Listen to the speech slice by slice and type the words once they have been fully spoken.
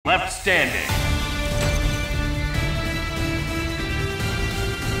standing.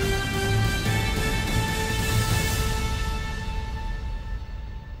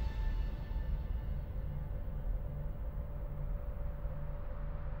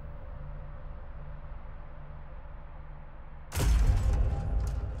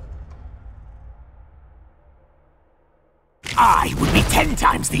 I would be 10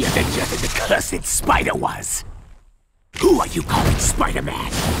 times the Avenger than the cursed Spider was. Who are you calling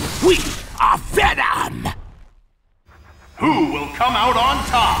Spider-Man? We are Venom! Who will come out on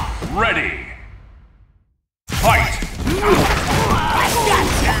top? Ready! Fight! I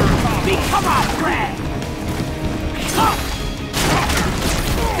gotcha! Become our prey!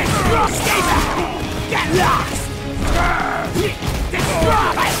 Destroy! Stay back! Get lost! Destroy!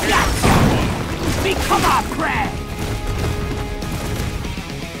 I gotcha! Become our prey!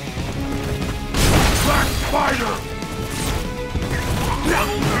 Black Spider!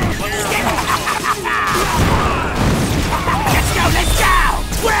 Let's go! Let's go!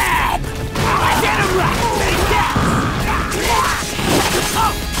 Grab! Get him right! Take that!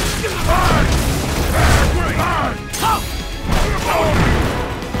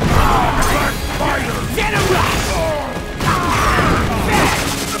 Black Spider! Get him right!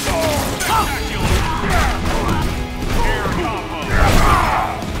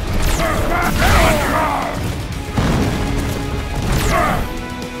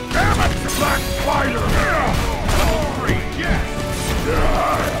 Black Spider! Yes!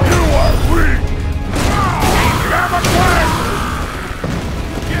 You are weak! Gamma Quest!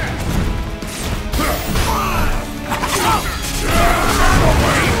 Yes!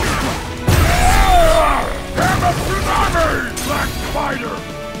 Gamma Tsunami! Black Spider!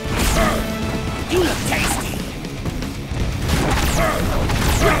 You look tasty!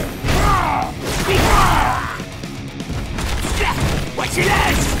 What's your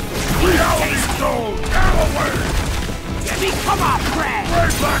name? You look tasty! Soul! Gamma Wave! Become our prey!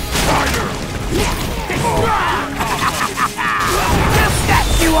 Red Black Spider! They'll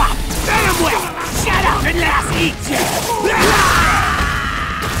snatch you up! Venom Wave! Shut up and let us eat you!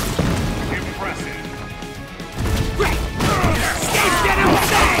 Impressive. Great! Stay Venom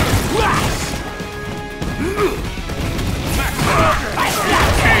Wave! Rush! I got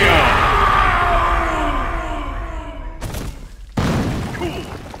Cool.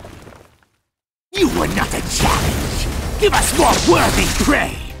 you! You were not a challenge! Give us more worthy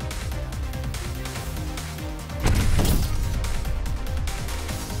prey!